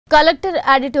Collector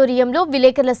ఆడిటోరియంలో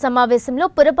విలేకరుల సమావేశంలో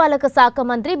పురపాలక శాఖ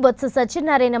మంత్రి బొత్స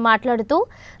సత్యనారాయణ మాట్లాడుతూ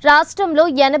రాష్ట్రంలో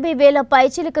 80,000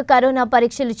 పైచిలుక కరోనా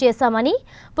పరీక్షలు చేశామని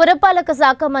పురపాలక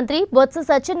శాఖ మంత్రి బొత్స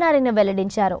సత్యనారాయణ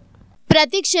వెల్లడించారు.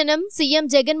 ప్రతి క్షణం సీఎం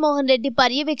జగన్మోహన్ రెడ్డి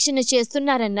పర్యవేక్షణ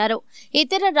చేస్తున్నారన్నారు.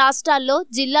 ఇతర రాష్ట్రాల్లో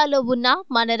జిల్లాలో ఉన్న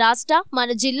మన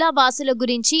జిల్లా వాసుల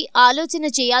గురించి ఆలోచన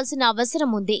చేయాల్సిన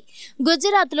అవసరం ఉంది.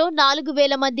 గుజరాత్లో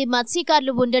 4,000 మంది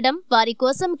మత్స్యకారులు ఉండడం, వారి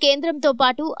కోసం కేంద్రంతో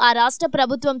పాటు ఆ రాష్ట్ర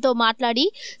ప్రభుత్వంతో మాట్లాడి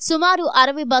సుమారు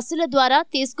 60 బస్సుల ద్వారా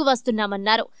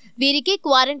తీసుకువస్తున్నామన్నారు. వీరికి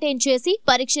క్వారంటైన్ చేసి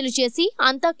పరీక్షలు చేసి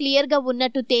అంతా క్లియర్గా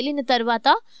ఉన్నట్టు తేలిన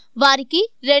తర్వాత వారికి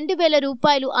 2,000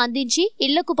 రూపాయలు అందించి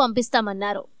ఇళ్లకు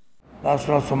పంపిస్తామన్నారు.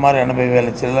 రాష్ట్రంలో సుమారు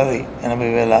 80,000 చిల్లరి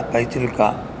 80,000 పైచిలుక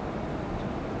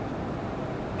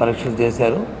పరీక్షలు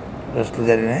చేశారు. టెస్టులు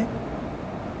జరిగినాయి.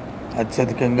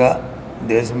 అత్యధికంగా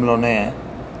దేశంలోనే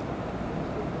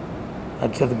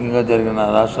అత్యధికంగా జరిగిన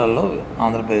రాష్ట్రాల్లో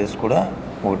ఆంధ్రప్రదేశ్ కూడా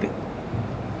ఒకటి.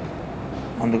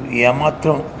 అందుకు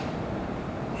ఏమాత్రం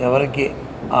ఎవరికి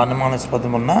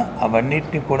అనుమానాస్పదం ఉన్నా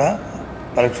అవన్నిటిని కూడా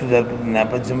పరీక్షలు జరుపుతున్న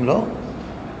నేపథ్యంలో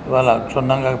ఇవాళ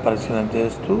క్షుణ్ణంగా పరిశీలన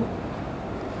చేస్తూ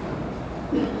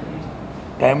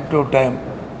టైం టు టైం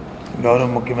గౌరవ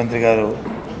ముఖ్యమంత్రి గారు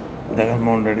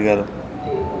జగన్మోహన్ రెడ్డి గారు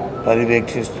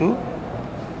పర్యవేక్షిస్తూ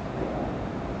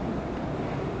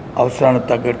అవసరానికి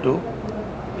తగ్గట్టు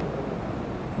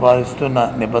వారు ఇస్తున్న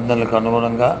నిబంధనలకు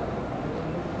అనుగుణంగా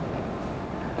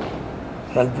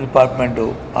హెల్త్ డిపార్ట్మెంటు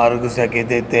ఆరోగ్య శాఖ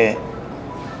ఏదైతే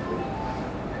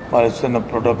వారు ఇస్తున్న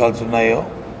ప్రోటోకాల్స్ ఉన్నాయో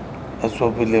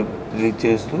ఎస్ఓపీలు రిలీజ్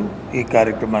చేస్తూ ఈ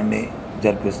కార్యక్రమాన్ని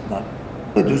జరిపిస్తున్నారు.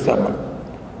 చూసాం మనం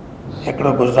ఎక్కడో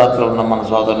గుజరాత్లో ఉన్న మన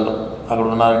సోదరులు అక్కడ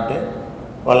ఉన్నారంటే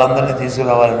వాళ్ళందరినీ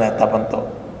తీసుకురావాలనే తపంతో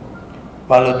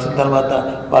వాళ్ళు వచ్చిన తర్వాత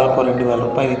వాళ్ళకు 2,000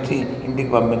 రూపాయలు ఇచ్చి ఇంటికి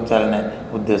పంపించాలనే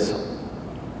ఉద్దేశం.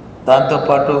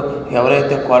 దాంతోపాటు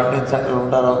ఎవరైతే క్వారంటైన్ సెంటర్లు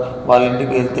ఉంటారో వాళ్ళ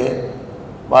ఇంటికి వెళ్తే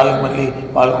వాళ్ళకి మళ్ళీ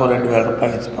వాళ్ళకు 2,000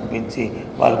 రూపాయలు ఇచ్చి పంపించి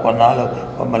వాళ్ళు కొన్నాళ్ళు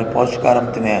మళ్ళీ పౌష్టికారం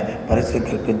తినే పరిస్థితి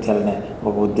కల్పించాలనే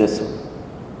ఒక ఉద్దేశం.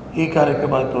 ఈ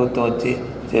కార్యక్రమాలు ప్రభుత్వం వచ్చి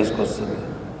చేసుకొస్తుంది.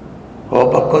 ఓ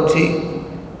పక్క వచ్చి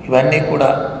ఇవన్నీ కూడా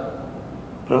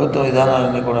ప్రభుత్వ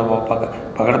విధానాలన్నీ కూడా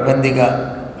పకడ్బందీగా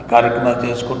కార్యక్రమాలు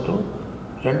చేసుకుంటూ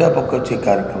రెండో పక్క వచ్చి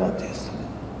కార్యక్రమాలు చేస్తుంది.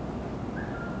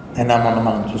 నిన్న మొన్న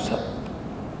మనం చూసాం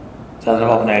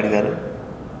చంద్రబాబు నాయుడు గారు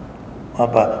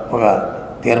ఒక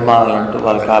తీర్మానాలు అంటూ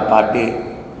వాళ్ళకి ఆ పార్టీ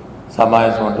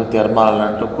సమావేశం అంటూ తీర్మానాలు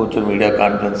అంటూ కూర్చొని మీడియా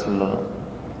కాన్ఫరెన్స్లోనూ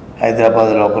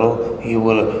హైదరాబాద్లో ఒకరు ఈ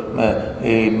ఊరు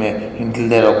ఇంటి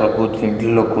దగ్గర ఒకరు కూర్చొని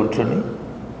ఇంట్లో కూర్చొని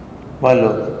వాళ్ళు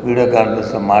వీడియో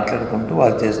కాన్ఫరెన్స్లో మాట్లాడుకుంటూ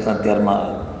వాళ్ళు చేస్తున్న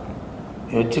తీర్మానాలు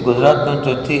వచ్చి గుజరాత్ నుంచి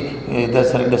వచ్చి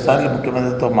 2 సార్లు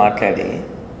ముఖ్యమంత్రితో మాట్లాడి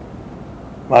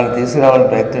వాళ్ళు తీసుకురావాలని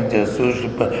ప్రయత్నం చేస్తూ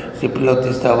షిప్లో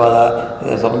తీసుకురావాలా,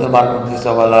 సముద్ర మార్గంలో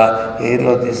తీసుకురావాలా,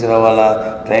 ఎయిర్లో తీసుకురావాలా,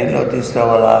 ట్రైన్లో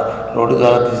తీసుకురావాలా, రోడ్డు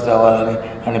ద్వారా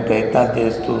తీసుకురావాలని ప్రయత్నాలు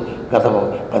చేస్తూ గత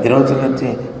 10 రోజుల నుంచి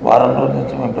వారం రోజుల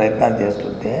నుంచి మేము ప్రయత్నాలు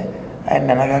చేస్తుంటే ఆయన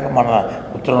నిన్నగాక మన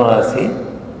ఉత్తరం రాసి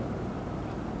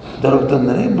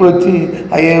దొరుకుతుందని ఇప్పుడు వచ్చి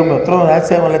అయ్యే ఉత్తరం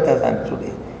రాసేవాళ్ళైతే చూడి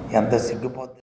ఎంత సిగ్గుపోతుంది.